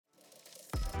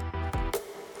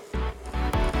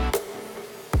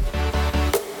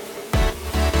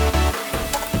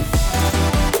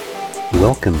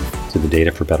Welcome to the Data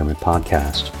for Betterment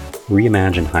podcast,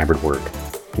 Reimagine Hybrid Work,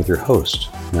 with your host,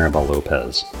 Maribel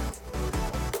Lopez.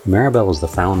 Maribel is the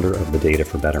founder of the Data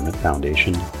for Betterment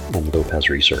Foundation and Lopez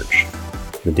Research.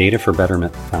 The Data for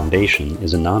Betterment Foundation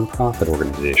is a nonprofit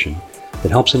organization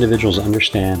that helps individuals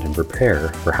understand and prepare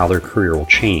for how their career will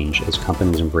change as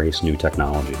companies embrace new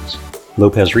technologies.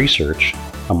 Lopez Research,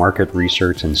 a market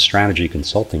research and strategy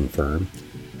consulting firm,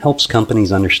 helps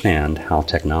companies understand how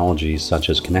technologies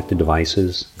such as connected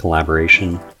devices,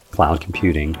 collaboration, cloud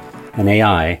computing, and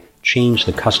AI change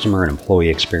the customer and employee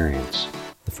experience.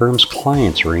 The firm's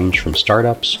clients range from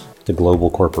startups to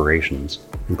global corporations,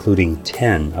 including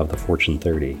 10 of the Fortune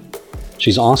 30.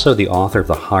 She's also the author of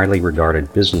the highly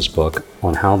regarded business book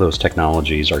on how those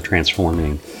technologies are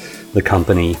transforming the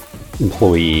company,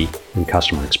 employee, and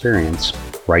customer experience,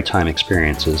 Right Time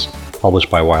Experiences, published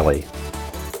by Wiley.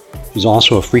 She's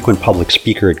also a frequent public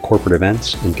speaker at corporate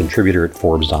events and contributor at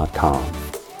Forbes.com.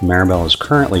 Maribel is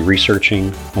currently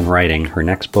researching and writing her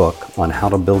next book on how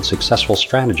to build successful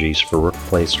strategies for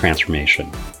workplace transformation.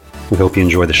 We hope you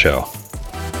enjoy the show.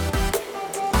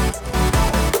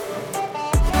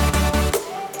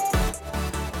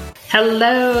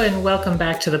 Hello and welcome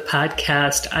back to the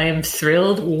podcast. I am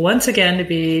thrilled once again to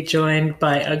be joined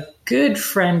by a good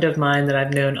friend of mine that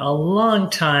I've known a long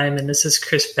time, and this is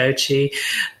Chris Voce.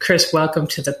 Chris, welcome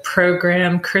to the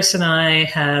program. Chris and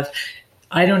I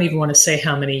don't even want to say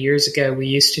how many years ago we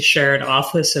used to share an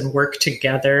office and work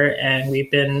together, and we've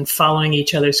been following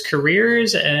each other's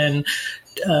careers and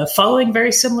following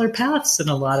very similar paths in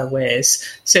a lot of ways.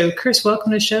 So Chris,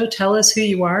 welcome to the show. Tell us who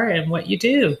you are and what you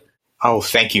do. Oh,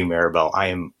 thank you, Maribel. I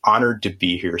am honored to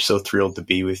be here. So thrilled to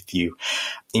be with you.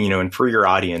 And for your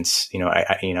audience,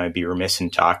 I'd be remiss in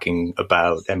talking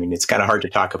about, it's kind of hard to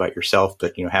talk about yourself,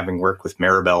 but, having worked with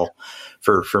Maribel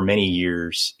for many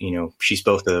years, she's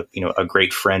both a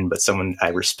great friend, but someone I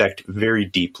respect very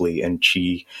deeply. And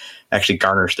she actually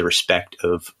garners the respect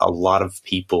of a lot of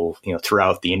people,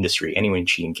 throughout the industry. Anyone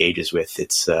she engages with,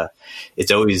 it's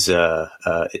always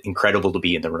incredible to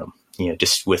be in the room.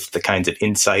 Just with the kinds of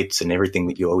insights and everything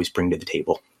that you always bring to the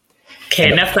table.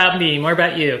 Okay, enough about me, more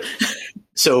about you.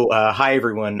 So, hi,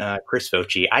 everyone. Chris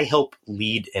Voce. I help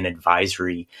lead an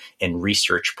advisory and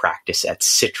research practice at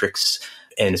Citrix.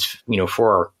 And it's,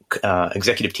 for our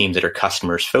executive teams that are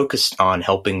customers, focused on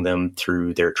helping them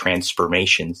through their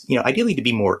transformations, ideally to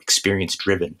be more experience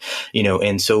driven,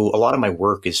 and so a lot of my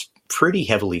work is pretty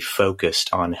heavily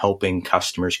focused on helping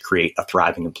customers create a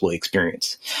thriving employee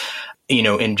experience.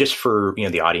 And just for,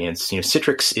 the audience,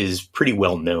 Citrix is pretty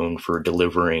well known for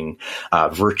delivering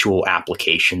virtual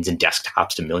applications and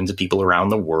desktops to millions of people around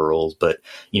the world. But,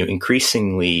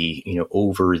 increasingly,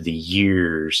 over the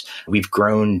years, we've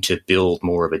grown to build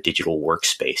more of a digital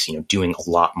workspace, doing a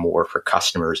lot more for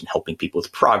customers and helping people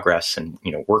with progress. And,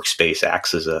 Workspace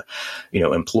acts as a,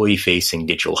 employee facing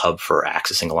digital hub for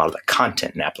accessing a lot of the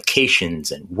content and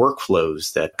applications and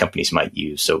workflows that companies might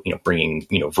use. So, bringing,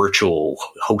 virtual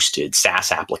hosted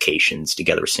SaaS applications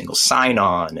together, a single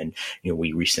sign-on. And,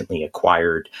 we recently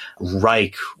acquired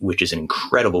Reich, which is an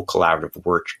incredible collaborative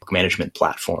work management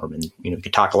platform. And, we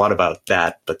could talk a lot about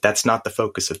that, but that's not the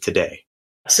focus of today.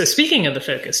 So speaking of the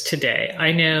focus today,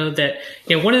 I know that,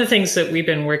 one of the things that we've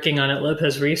been working on at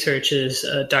Lopez Research is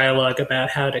a dialogue about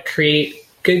how to create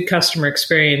good customer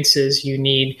experiences. You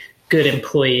need good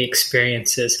employee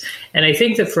experiences. And I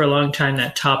think that for a long time,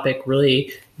 that topic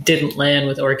really didn't land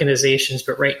with organizations.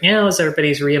 But right now, as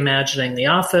everybody's reimagining the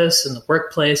office and the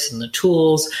workplace and the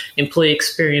tools, employee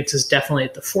experience is definitely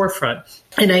at the forefront.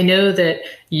 And I know that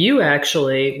you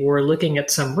actually were looking at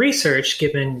some research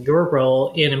given your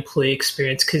role in employee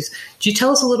experience. Could you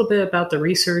tell us a little bit about the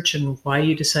research and why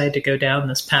you decided to go down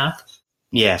this path?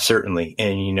 Yeah, certainly.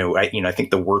 And, I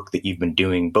think the work that you've been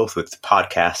doing both with the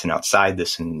podcast and outside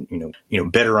this and,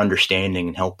 better understanding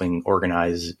and helping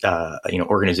organize,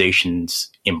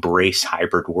 organizations embrace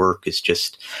hybrid work is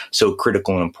just so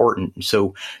critical and important. And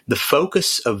so the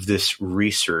focus of this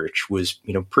research was,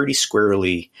 pretty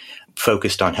squarely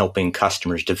focused on helping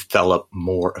customers develop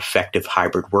more effective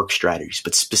hybrid work strategies,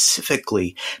 but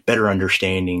specifically better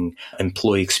understanding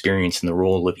employee experience and the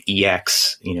role of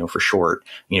EX, for short,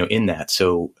 in that.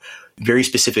 So very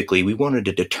specifically, we wanted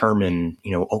to determine,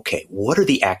 okay, what are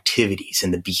the activities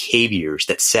and the behaviors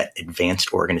that set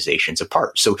advanced organizations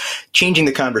apart? So changing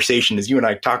the conversation, as you and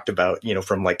I talked about,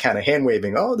 from like kind of hand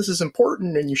waving, oh, this is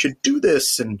important and you should do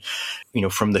this. And,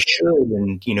 from the should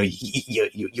and,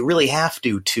 you really have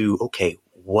to, okay,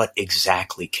 what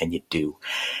exactly can you do?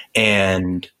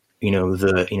 And,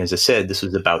 as I said, this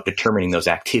was about determining those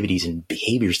activities and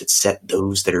behaviors that set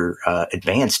those that are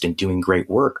advanced and doing great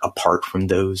work apart from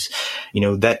those,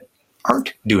 that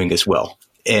aren't doing as well.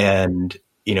 And,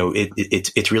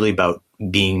 it's really about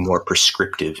being more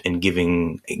prescriptive and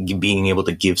being able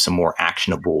to give some more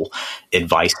actionable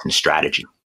advice and strategy.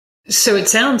 So it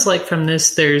sounds like from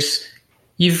this,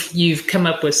 you've come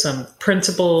up with some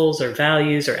principles or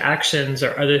values or actions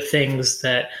or other things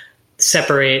that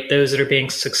separate those that are being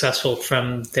successful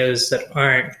from those that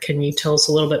aren't. Can you tell us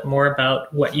a little bit more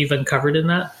about what you've uncovered in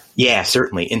that? Yeah,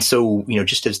 certainly. And so,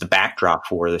 just as the backdrop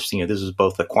for this, this is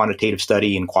both a quantitative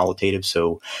study and qualitative.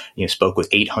 So, spoke with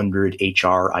 800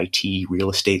 HR, IT, real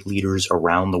estate leaders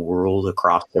around the world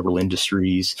across several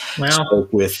industries. Wow.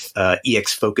 Spoke with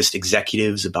EX-focused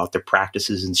executives about their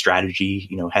practices and strategy.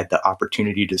 Had the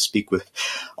opportunity to speak with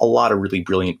a lot of really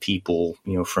brilliant people,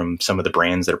 from some of the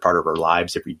brands that are part of our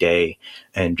lives every day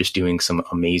and just doing some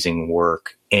amazing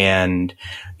work. And,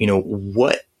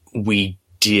 what we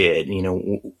did,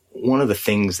 one of the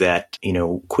things that,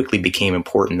 quickly became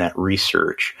important in that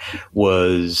research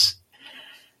was,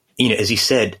 as he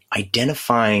said,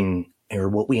 identifying, or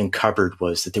what we uncovered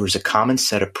was that there was a common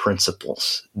set of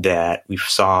principles that we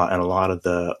saw in a lot of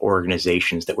the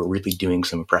organizations that were really doing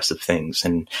some impressive things.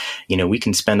 And, we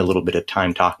can spend a little bit of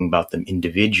time talking about them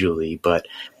individually, but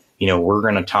we're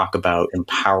going to talk about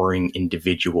empowering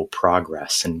individual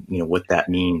progress and, what that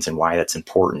means and why that's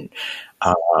important.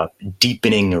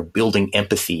 Deepening or building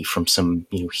empathy from some,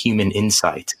 human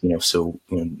insights, so,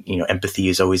 empathy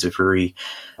is always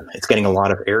it's getting a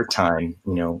lot of airtime,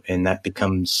 and that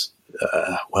becomes,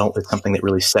 it's something that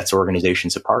really sets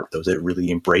organizations apart, those that really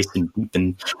embrace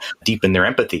and deepen their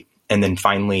empathy. And then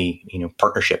finally,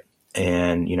 partnership.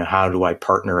 And, how do I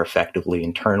partner effectively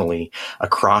internally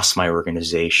across my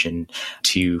organization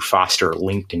to foster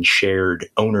linked and shared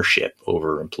ownership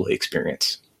over employee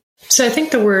experience? So I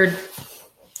think the word,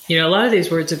 a lot of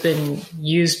these words have been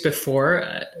used before.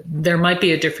 There might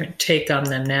be a different take on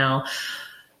them now.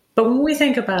 But when we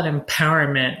think about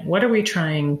empowerment, what are we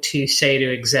trying to say to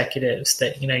executives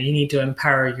that, you need to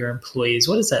empower your employees?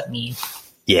 What does that mean?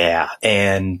 Yeah.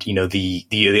 And,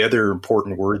 the other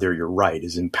important word there, you're right,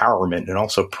 is empowerment and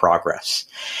also progress.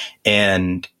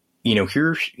 And,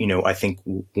 here's, I think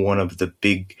one of the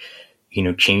big,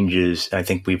 changes I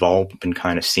think we've all been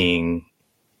kind of seeing,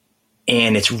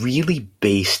 and it's really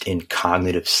based in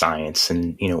cognitive science.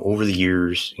 And, over the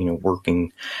years,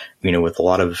 working, with a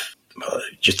lot of,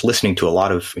 just listening to a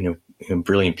lot of,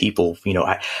 brilliant people,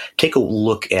 I take a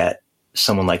look at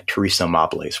someone like Teresa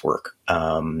Amable's work.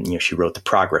 She wrote The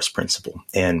Progress Principle.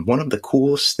 And one of the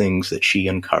coolest things that she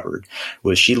uncovered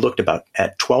was she looked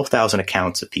at 12,000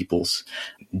 accounts of people's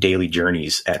daily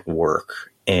journeys at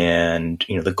work. And,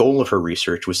 the goal of her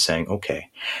research was saying, okay,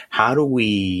 how do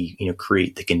we,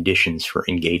 create the conditions for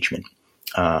engagement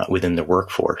within the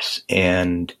workforce?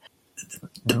 And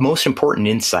the most important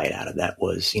insight out of that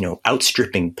was,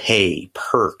 outstripping pay,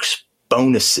 perks,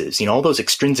 bonuses, all those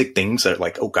extrinsic things that are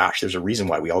like, oh gosh, there's a reason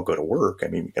why we all go to work. I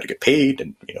mean, we got to get paid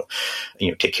and,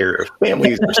 take care of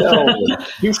families, ourselves, and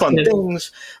do fun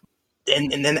things.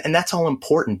 And that's all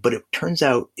important, but it turns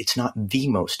out it's not the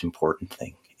most important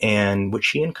thing. And what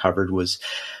she uncovered was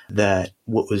that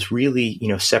what was really,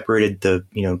 separated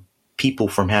the, people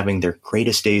from having their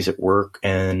greatest days at work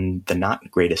and the not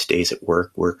greatest days at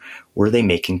work were they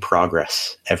making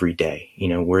progress every day?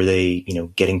 Were they,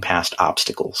 getting past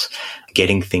obstacles,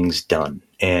 getting things done?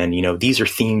 And, these are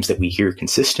themes that we hear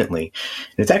consistently.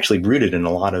 And it's actually rooted in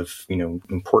a lot of,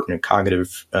 important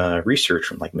cognitive research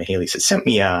from like Mihaly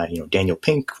Csikszentmihalyi, Daniel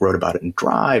Pink wrote about it in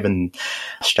Drive, and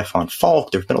Stefan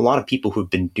Falk. There've been a lot of people who've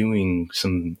been doing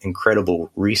some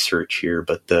incredible research here.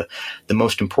 But the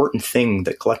most important thing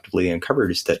that collectively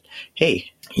uncovered is that,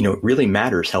 hey, it really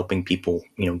matters helping people,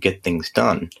 get things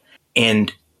done.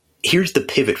 And here's the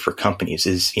pivot for companies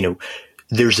is,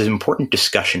 there's an important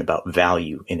discussion about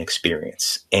value in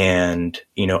experience. And,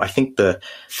 I think the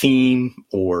theme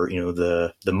or,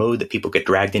 the mode that people get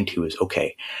dragged into is,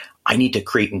 okay, I need to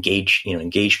create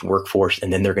engaged workforce,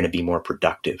 and then they're going to be more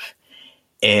productive.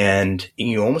 And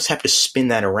you almost have to spin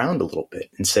that around a little bit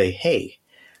and say, hey,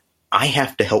 I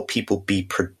have to help people be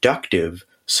productive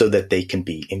so that they can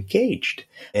be engaged.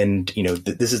 And,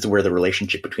 this is where the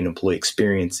relationship between employee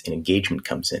experience and engagement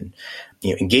comes in.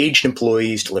 Engaged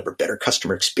employees deliver better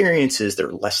customer experiences.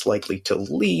 They're less likely to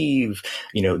leave.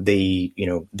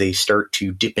 They start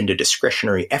to dip into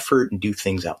discretionary effort and do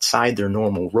things outside their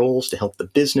normal roles to help the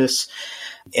business.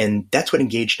 And that's what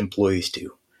engaged employees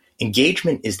do.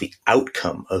 Engagement is the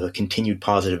outcome of a continued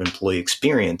positive employee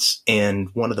experience. And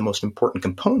one of the most important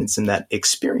components in that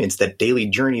experience, that daily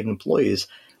journey of employees,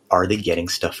 are they getting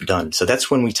stuff done? So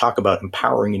that's when we talk about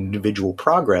empowering individual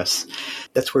progress.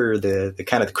 That's where the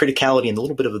kind of the criticality and a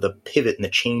little bit of the pivot and the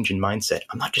change in mindset.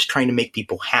 I'm not just trying to make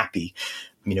people happy,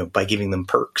 by giving them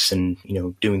perks and,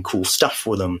 doing cool stuff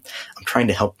for them. I'm trying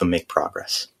to help them make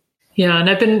progress. Yeah. And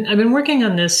I've been working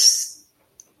on this,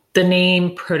 the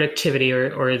name productivity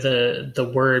or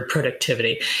the word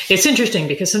productivity. It's interesting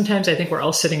because sometimes I think we're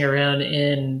all sitting around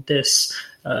in this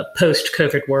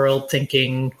post-COVID world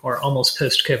thinking, or almost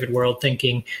post-COVID world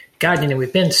thinking, God,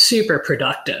 we've been super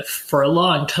productive for a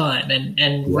long time,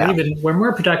 and we're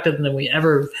more productive than we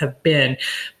ever have been.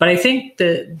 But I think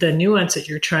the nuance that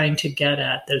you're trying to get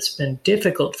at that's been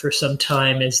difficult for some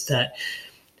time is that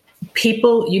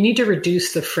you need to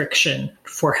reduce the friction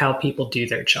for how people do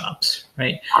their jobs,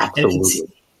 right? Absolutely. And it's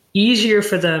easier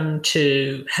for them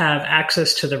to have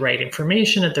access to the right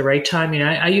information at the right time.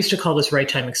 I used to call this right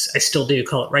time. I still do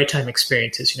call it right time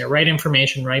experiences, right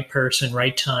information, right person,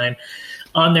 right time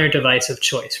on their device of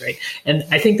choice, right? And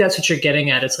I think that's what you're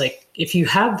getting at. It's like, if you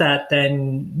have that,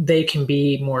 then they can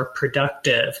be more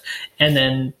productive and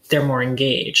then they're more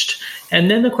engaged.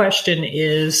 And then the question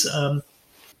is,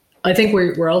 I think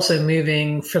we're also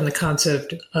moving from the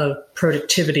concept of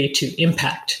productivity to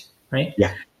impact, right?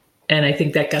 Yeah. And I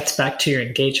think that gets back to your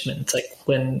engagement. It's like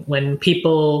when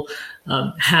people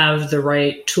have the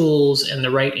right tools and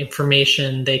the right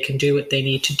information, they can do what they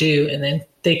need to do. And then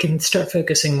they can start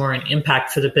focusing more on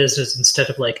impact for the business instead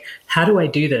of like, how do I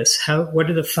do this? What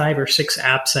are the 5 or 6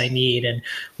 apps I need? And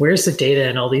where's the data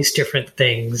and all these different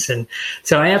things? And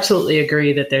so I absolutely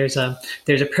agree that there's a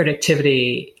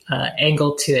productivity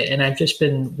angle to it. And I've just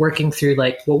been working through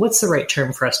what's the right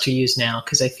term for us to use now?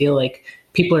 Because I feel like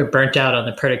people are burnt out on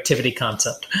the productivity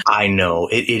concept. I know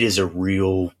it is a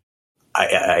real,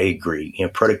 I agree,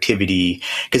 productivity,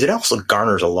 because it also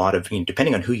garners a lot of,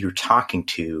 depending on who you're talking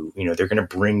to, they're going to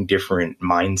bring different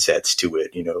mindsets to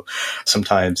it.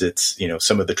 Sometimes it's,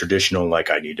 some of the traditional,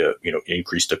 like I need to,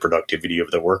 increase the productivity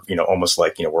of the work, almost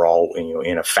like, we're all,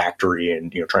 in a factory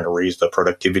and, trying to raise the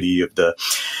productivity of the,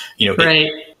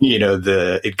 right.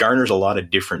 It garners a lot of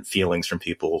different feelings from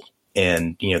people.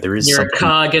 And, there is you're a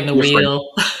cog in the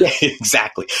wheel. Yeah,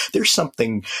 exactly. There's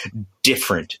something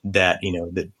different that,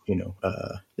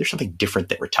 there's something different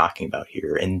that we're talking about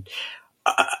here. And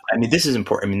this is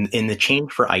important. In the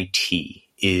change for IT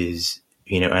is,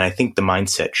 and I think the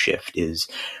mindset shift is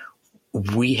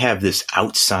we have this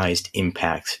outsized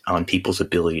impact on people's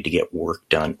ability to get work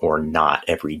done or not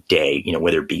every day,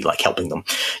 whether it be like helping them,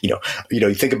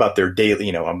 you think about their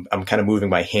daily, I'm kind of moving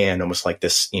my hand almost like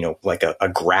this, like a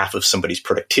graph of somebody's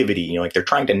productivity, like they're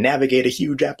trying to navigate a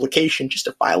huge application, just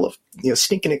a file of,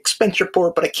 stinking expense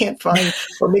report, but I can't find,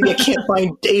 or maybe I can't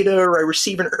find data, or I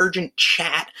receive an urgent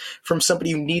chat from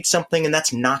somebody who needs something. And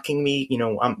that's knocking me,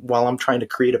 while I'm trying to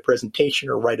create a presentation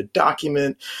or write a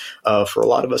document. For a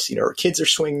lot of us, our kids are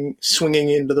swinging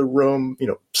into the room,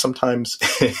 sometimes,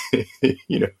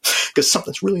 because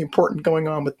something's really important going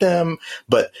on with them.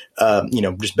 But,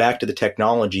 just back to the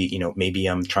technology, maybe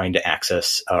I'm trying to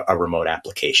access a remote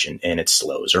application and it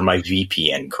slows, or my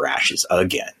VPN crashes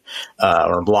again,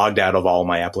 or I'm logged out of all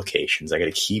my applications. I got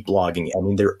to keep logging.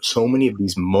 There are so many of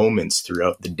these moments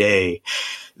throughout the day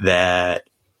that,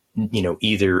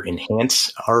 either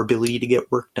enhance our ability to get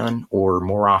work done or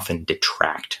more often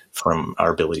detract from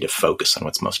our ability to focus on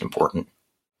what's most important.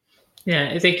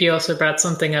 Yeah, I think you also brought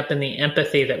something up in the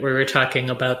empathy that we were talking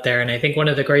about there. And I think one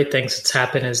of the great things that's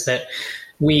happened is that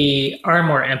we are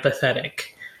more empathetic.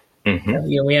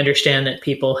 Mm-hmm. We understand that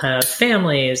people have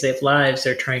families, they have lives,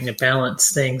 they're trying to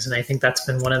balance things. And I think that's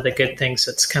been one of the good things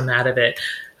that's come out of it.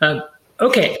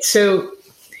 Okay, so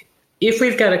if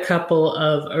we've got a couple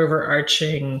of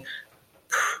overarching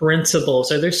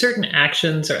principles, are there certain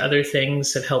actions or other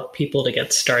things that help people to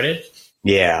get started?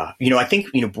 Yeah. I think,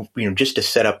 just to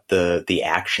set up the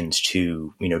actions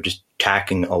to, just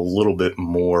talking a little bit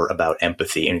more about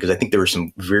empathy, and because I think there was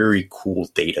some very cool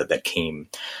data that came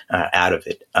out of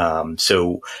it.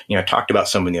 So, I talked about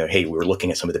some of hey, we were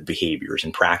looking at some of the behaviors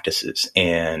and practices,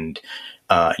 and,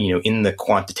 in the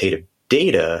quantitative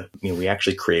data, we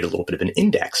actually create a little bit of an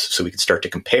index so we could start to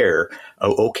compare,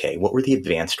 what were the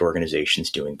advanced organizations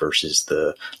doing versus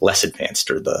the less advanced,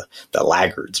 or the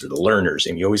laggards or the learners.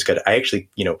 And you always got to, I actually,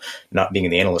 not being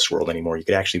in the analyst world anymore, you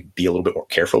could actually be a little bit more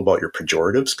careful about your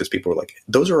pejoratives, because people are like,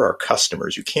 those are our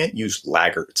customers. You can't use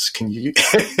laggards. Can you?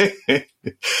 But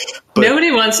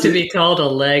nobody wants to be called a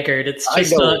laggard. It's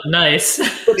just not nice.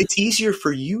 But it's easier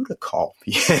for you to call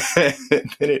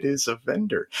than it is a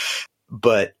vendor.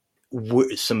 But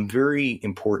some very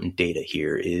important data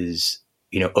here is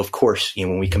of course,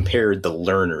 when we compared the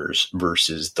learners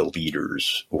versus the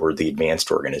leaders or the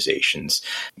advanced organizations,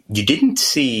 you didn't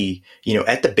see,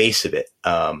 at the base of it,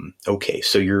 okay,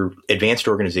 so your advanced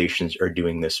organizations are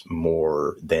doing this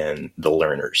more than the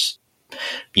learners.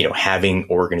 Having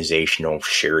organizational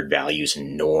shared values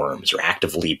and norms, or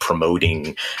actively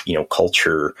promoting,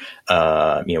 culture,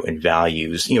 and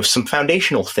values, some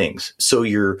foundational things. So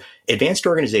your advanced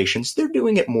organizations, they're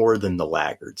doing it more than the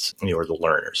laggards, or the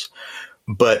learners.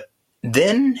 But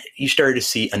then you started to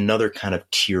see another kind of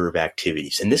tier of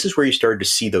activities. And this is where you started to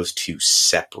see those two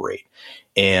separate.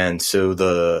 And so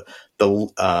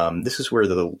this is where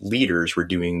the leaders were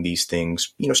doing these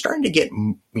things, starting to get,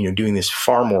 doing this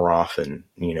far more often,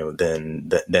 than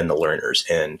the learners.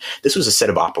 And this was a set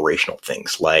of operational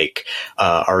things like,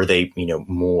 are they,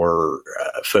 more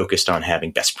focused on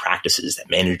having best practices that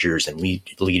managers and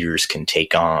leaders can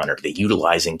take on? Are they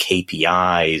utilizing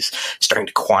KPIs, starting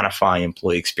to quantify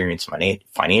employee experience in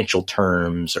financial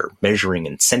terms, or measuring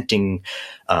incenting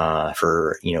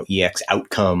for, EX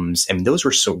outcomes? And those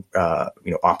were so,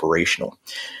 operational.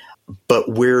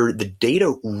 But where the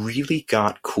data really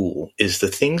got cool is the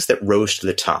things that rose to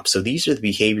the top. So these are the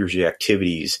behaviors and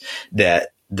activities that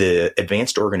the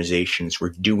advanced organizations were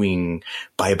doing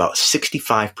by about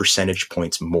 65 percentage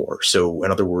points more. So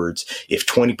in other words, if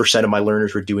 20% of my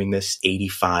learners were doing this,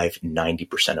 85,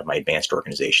 90% of my advanced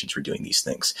organizations were doing these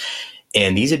things.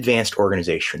 And these advanced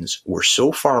organizations were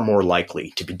so far more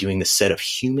likely to be doing the set of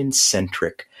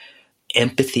human-centric,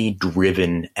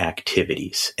 empathy-driven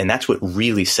activities. And that's what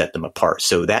really set them apart.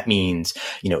 So that means,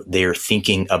 they're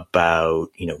thinking about,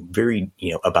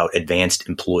 about advanced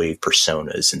employee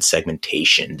personas and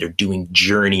segmentation. They're doing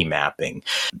journey mapping,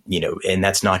 and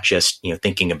that's not just,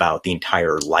 thinking about the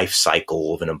entire life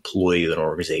cycle of an employee of an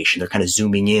organization. They're kind of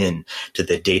zooming in to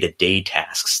the day-to-day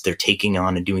tasks. They're taking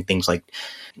on and doing things like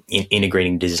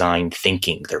integrating design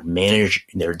thinking. They're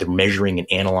measuring and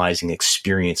analyzing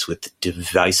experience with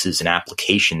devices and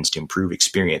applications to improve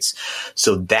experience.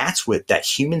 So that's what that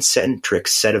human-centric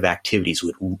set of activities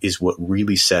is what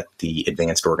really set the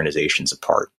advanced organizations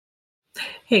apart.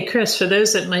 Hey, Chris, for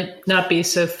those that might not be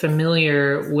so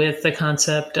familiar with the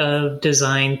concept of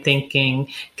design thinking,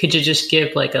 could you just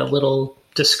give like a little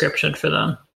description for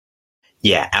them?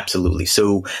 Yeah, absolutely.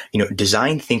 So,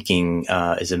 design thinking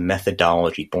is a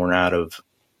methodology born out of,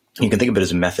 you can think of it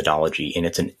as a methodology, and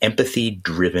it's an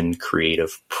empathy-driven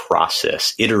creative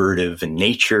process, iterative in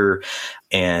nature,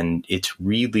 and it's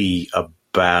really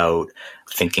about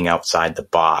thinking outside the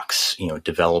box,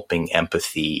 developing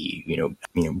empathy,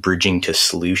 bridging to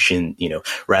solution,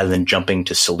 rather than jumping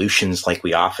to solutions like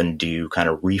we often do, kind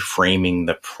of reframing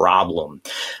the problem.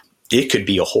 It could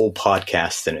be a whole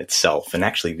podcast in itself. And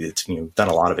actually, it's done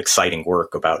a lot of exciting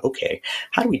work about, okay,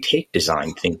 how do we take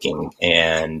design thinking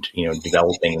and,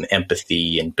 developing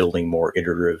empathy and building more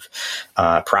iterative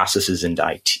processes into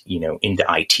IT,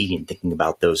 and thinking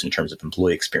about those in terms of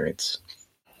employee experience.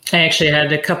 I actually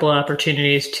had a couple of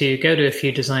opportunities to go to a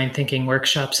few design thinking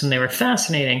workshops, and they were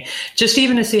fascinating, just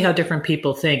even to see how different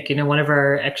people think. One of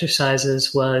our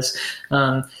exercises was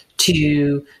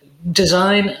to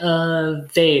design a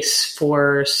vase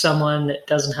for someone that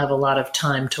doesn't have a lot of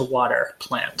time to water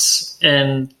plants.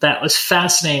 And that was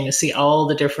fascinating to see all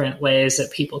the different ways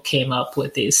that people came up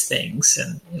with these things.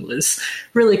 And it was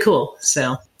really cool.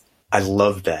 So I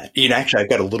love that. Actually, I've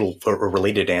got a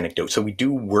related anecdote. So we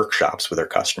do workshops with our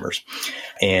customers,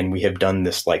 and we have done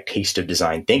this like taste of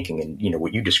design thinking. And,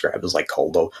 what you described is like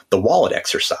called the wallet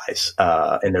exercise.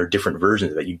 And there are different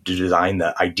versions of it. You design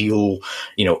the ideal,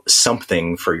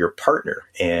 something for your partner.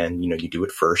 And, you do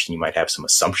it first, and you might have some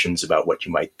assumptions about what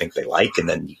you might think they like. And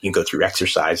then you can go through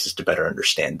exercises to better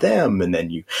understand them. And then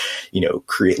you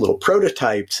create little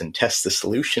prototypes and test the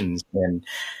solutions. And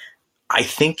I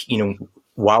think,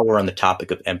 while we're on the topic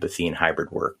of empathy and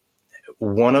hybrid work,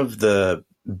 one of the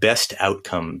best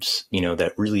outcomes,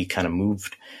 that really kind of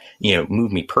moved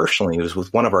me personally was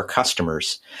with one of our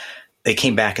customers. They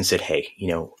came back and said, hey,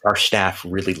 our staff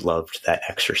really loved that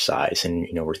exercise, and,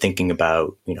 we're thinking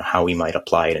about, how we might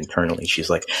apply it internally. She's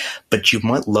like, but you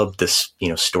might love this,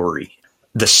 story.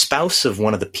 The spouse of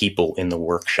one of the people in the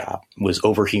workshop was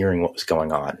overhearing what was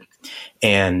going on,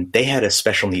 and they had a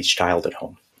special needs child at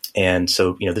home. And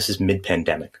so, this is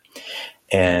mid-pandemic,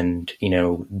 and,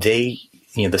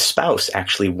 the spouse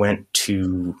actually went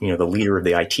to, the leader of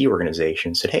the IT organization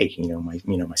and said, hey,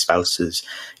 my spouse is,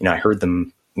 I heard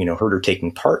them, heard her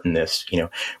taking part in this,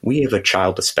 we have a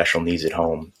child with special needs at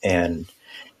home, and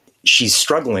she's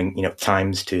struggling,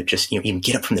 times to just, even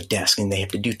get up from the desk, and they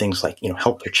have to do things like,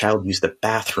 help their child use the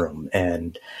bathroom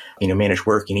and, manage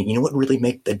work. What really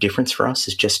make the difference for us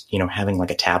is just, having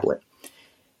like a tablet.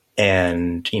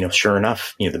 And, sure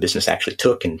enough, the business actually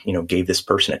took and, gave this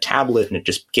person a tablet, and it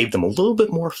just gave them a little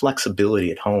bit more flexibility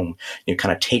at home,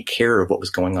 kind of take care of what was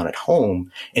going on at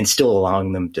home and still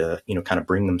allowing them to, kind of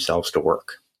bring themselves to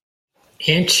work.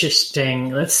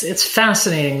 Interesting. It's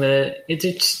fascinating that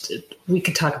we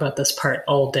could talk about this part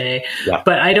all day,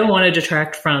 but I don't want to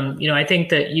detract from, I think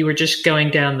that you were just going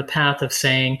down the path of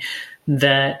saying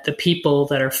that the people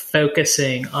that are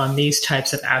focusing on these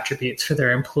types of attributes for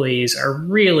their employees are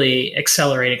really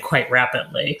accelerating quite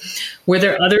rapidly. Were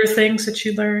there other things that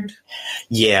you learned?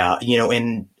 Yeah,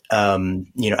 and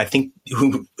I think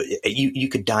you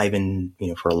could dive in,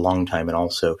 for a long time, and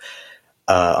also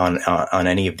on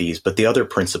any of these. But the other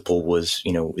principle was,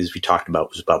 as we talked about,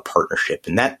 was about partnership,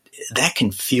 and that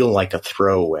can feel like a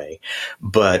throwaway,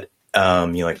 but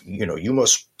you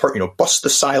must bust the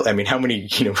silo. I mean, how many,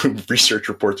 research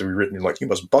reports have we written? Like, you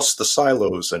must bust the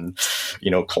silos and,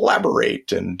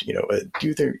 collaborate and,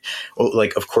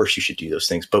 of course you should do those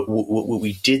things. But what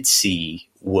we did see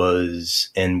was,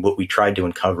 and what we tried to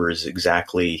uncover is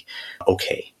exactly,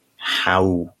 okay,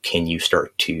 how can you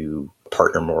start to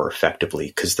partner more effectively?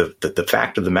 Because the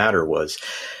fact of the matter was,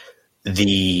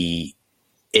 the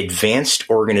advanced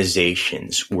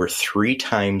organizations were 3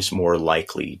 times more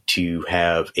likely to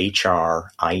have HR,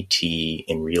 IT,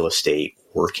 and real estate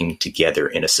working together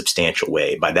in a substantial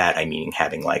way. By that, I mean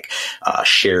having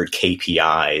shared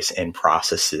KPIs and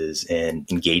processes and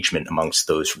engagement amongst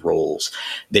those roles.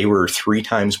 They were 3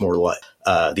 times more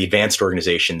the advanced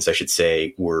organizations, I should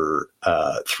say, were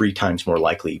 3 times more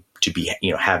likely to be,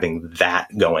 having that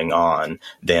going on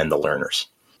than the learners.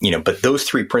 But those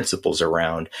 3 principles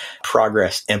around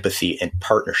progress, empathy, and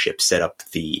partnership set up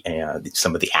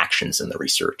some of the actions in the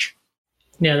research.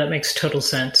 Yeah, that makes total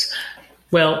sense.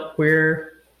 Well,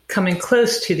 we're coming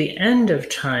close to the end of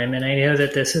time, and I know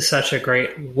that this is such a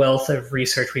great wealth of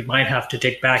research. We might have to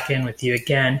dig back in with you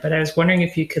again, but I was wondering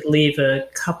if you could leave a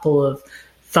couple of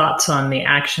thoughts on the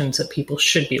actions that people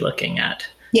should be looking at.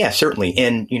 Yeah, certainly.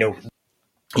 And,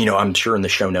 I'm sure in the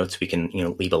show notes we can,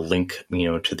 leave a link,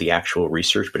 to the actual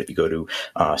research. But if you go to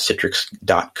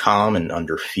citrix.com and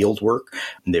under fieldwork,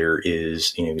 there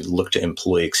is, look to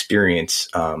employee experience.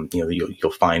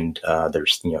 You'll find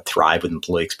there's, Thrive with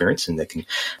employee experience, and they can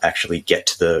actually get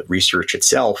to the research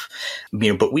itself.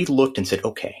 But we looked and said,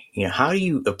 okay, how do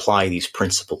you apply these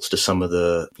principles to some of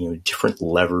the, different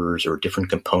levers or different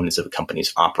components of a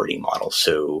company's operating model?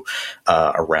 So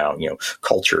around,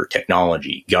 culture,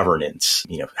 technology, governance,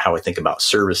 how I think about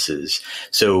services.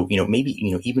 So, maybe,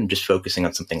 even just focusing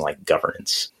on something like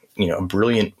governance. A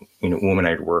brilliant, woman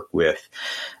I'd worked with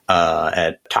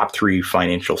at top 3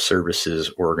 financial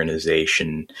services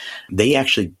organization, they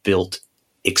actually built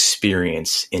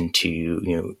experience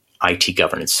into, IT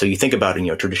governance. So you think about,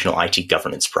 traditional IT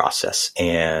governance process,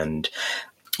 and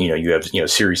you have, a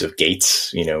series of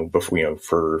gates, before,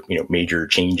 for, major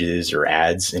changes or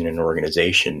ads in an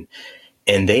organization.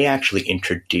 And they actually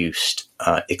introduced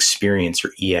experience,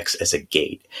 or EX, as a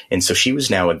gate. And so she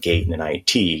was now a gate in an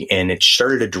IT, and it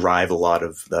started to drive a lot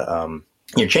of the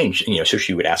change. So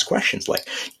she would ask questions like,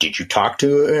 did you talk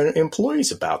to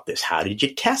employees about this? How did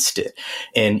you test it?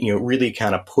 And, really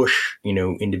kind of push,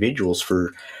 individuals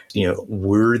for,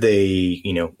 were they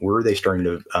starting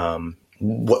to,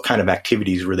 what kind of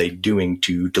activities were they doing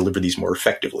to deliver these more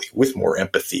effectively with more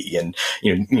empathy and,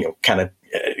 kind of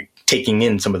taking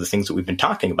in some of the things that we've been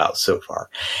talking about so far.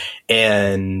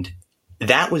 And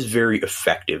that was very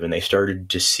effective, and they started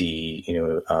to see,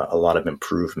 a lot of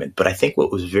improvement. But I think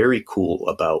what was very cool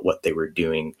about what they were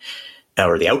doing,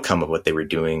 or the outcome of what they were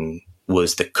doing,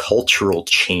 was the cultural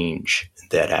change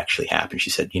that actually happened. She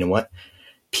said, you know what?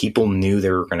 People knew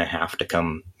they were going to have to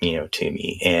come, to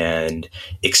me, and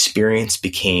experience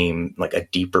became like a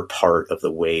deeper part of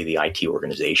the way the IT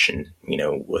organization,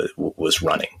 was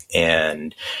running.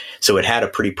 And so it had a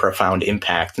pretty profound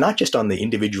impact, not just on the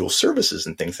individual services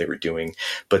and things they were doing,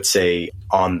 but say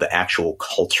on the actual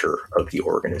culture of the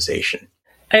organization.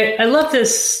 I love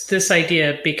this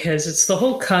idea, because it's the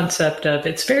whole concept of,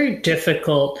 it's very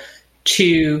difficult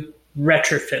to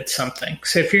retrofit something.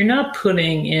 So if you're not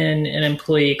putting in an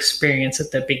employee experience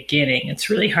at the beginning, it's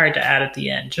really hard to add at the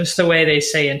end. Just the way they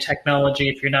say in technology,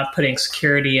 if you're not putting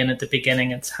security in at the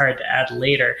beginning, it's hard to add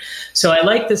later. So I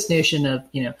like this notion of,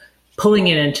 pulling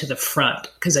it into the front,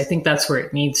 because I think that's where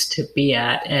it needs to be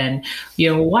at. And,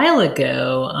 a while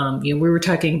ago, we were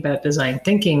talking about design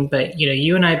thinking, but,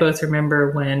 you and I both remember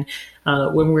when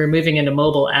we were moving into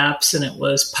mobile apps, and it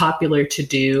was popular to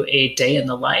do a day in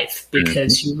the life,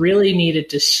 because you really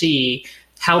needed to see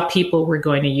how people were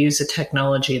going to use the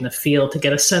technology in the field to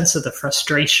get a sense of the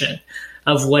frustration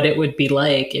of what it would be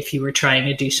like if you were trying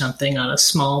to do something on a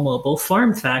small mobile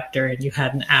form factor and you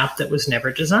had an app that was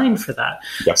never designed for that.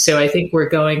 Yep. So I think we're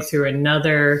going through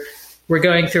another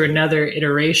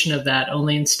iteration of that,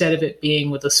 only instead of it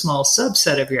being with a small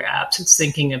subset of your apps, it's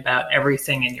thinking about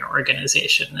everything in your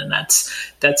organization. And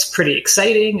that's pretty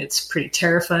exciting. It's pretty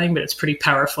terrifying, but it's pretty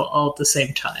powerful all at the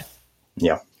same time.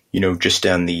 Yeah. Just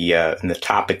on the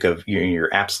topic of, you're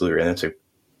absolutely right.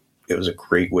 It was a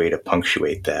great way to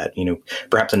punctuate that.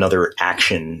 Perhaps another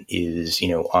action is,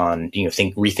 on,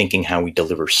 rethinking how we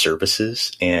deliver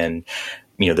services. And,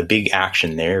 the big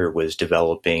action there was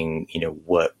developing,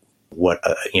 what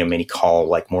many call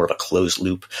like more of a closed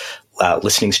loop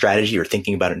listening strategy, or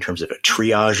thinking about it in terms of a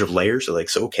triage of layers.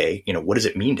 So what does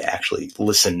it mean to actually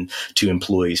listen to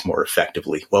employees more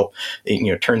effectively? Well,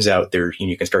 it turns out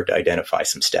you can start to identify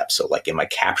some steps. So am I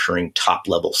capturing top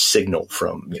level signal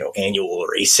from, annual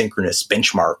or asynchronous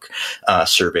benchmark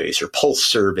surveys or pulse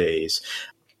surveys?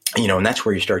 And that's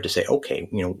where you start to say, okay,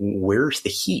 where's the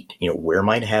heat? Where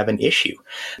might I have an issue?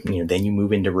 Then you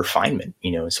move into refinement,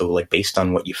 so based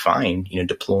on what you find,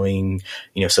 deploying,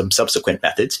 some subsequent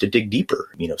methods to dig deeper.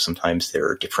 Sometimes there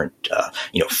are different,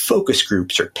 focus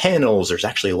groups or panels. There's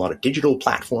actually a lot of digital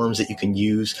platforms that you can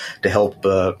use to help,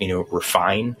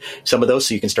 refine some of those.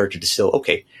 So you can start to distill,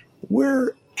 okay,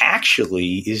 where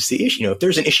actually is the issue? If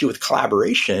there's an issue with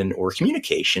collaboration or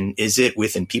communication, is it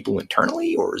within people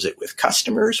internally, or is it with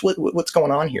customers? What's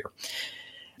going on here?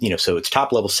 So it's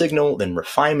top level signal, then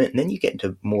refinement, and then you get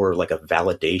into more like a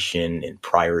validation and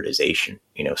prioritization.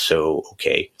 So,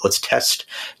 okay, let's test,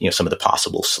 some of the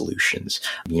possible solutions,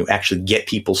 actually get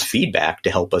people's feedback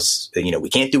to help us, we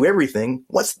can't do everything.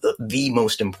 What's the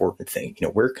most important thing?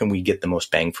 Where can we get the most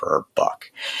bang for our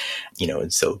buck?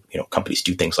 And so, companies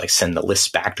do things like send the lists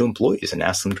back to employees and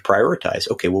ask them to prioritize,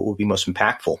 okay, what will be most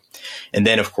impactful? And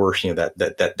then of course,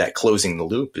 that closing the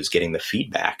loop is getting the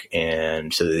feedback,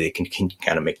 and so that they can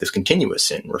kind of make this continuous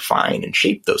and refine and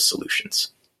shape those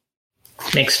solutions.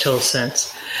 Makes total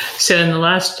sense. So in the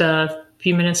last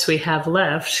few minutes we have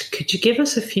left, could you give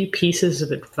us a few pieces of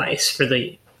advice for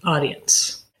the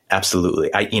audience?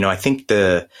 Absolutely. I think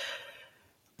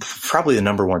probably the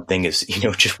number one thing is,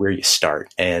 just where you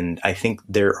start. And I think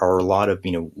there are a lot of,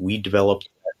 we developed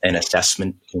an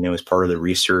assessment, as part of the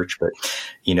research, but,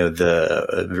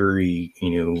 the very,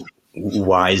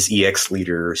 wise EX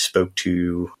leader spoke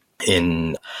to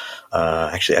in,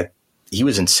 he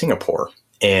was in Singapore.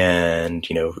 And,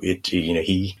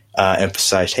 he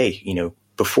emphasized, hey,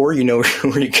 before you know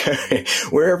where you go,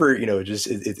 wherever,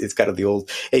 it's kind of the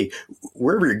old, hey,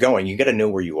 wherever you're going, you got to know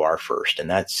where you are first. And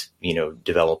that's,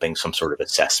 developing some sort of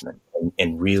assessment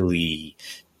and really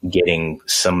getting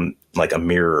some, like a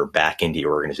mirror back into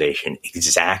your organization.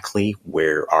 Exactly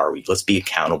where are we? Let's be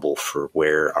accountable for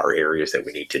where our areas that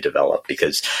we need to develop,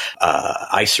 because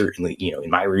I certainly, in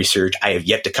my research, I have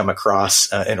yet to come across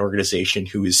an organization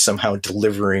who is somehow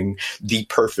delivering the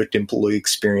perfect employee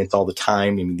experience all the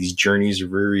time. I mean, these journeys are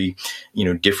very,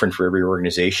 different for every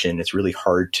organization. It's really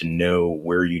hard to know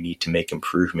where you need to make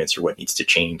improvements or what needs to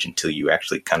change until you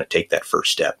actually kind of take that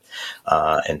first step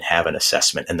and have an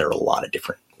assessment. And there are a lot of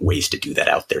different ways to do that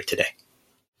out there today.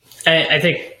 I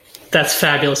think that's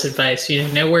fabulous advice.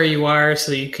 Know where you are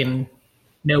so you can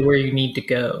know where you need to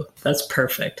go. That's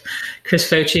perfect. Chris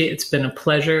Voce, it's been a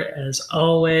pleasure as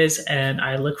always, and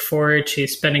I look forward to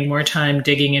spending more time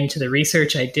digging into the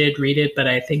research. I did read it, but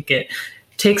I think it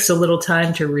takes a little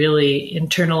time to really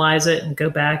internalize it and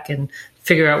go back and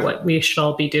figure out what we should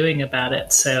all be doing about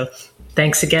it. So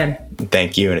thanks again.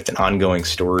 Thank you. And it's an ongoing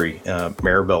story.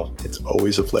 Maribel, it's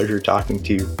always a pleasure talking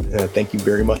to you. Thank you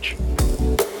very much.